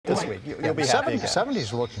this week. You'll be happy again.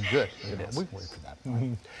 70s are looking good. It is. We can wait for that.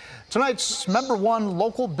 Tonight's #1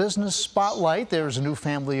 local business spotlight. There's a new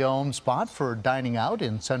family-owned spot for dining out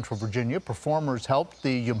in Central Virginia. Performers helped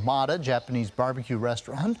the Yamada Japanese barbecue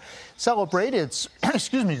restaurant celebrate its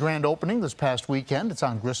grand opening this past weekend. It's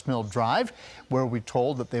on Gristmill Drive, where we're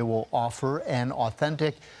told that they will offer an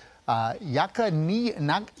authentic yakiniku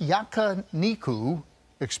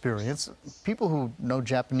experience. People who know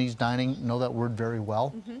Japanese dining know that word very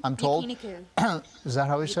well, I'm told. Yakiniku. Is that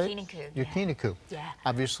how we say it? Yakiniku. Yakiniku. Yeah.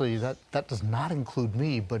 Obviously, that does not include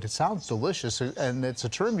me, but it sounds delicious, and it's a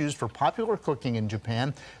term used for popular cooking in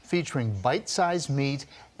Japan, featuring bite-sized meat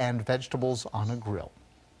and vegetables on a grill.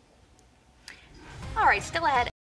 All right, still ahead.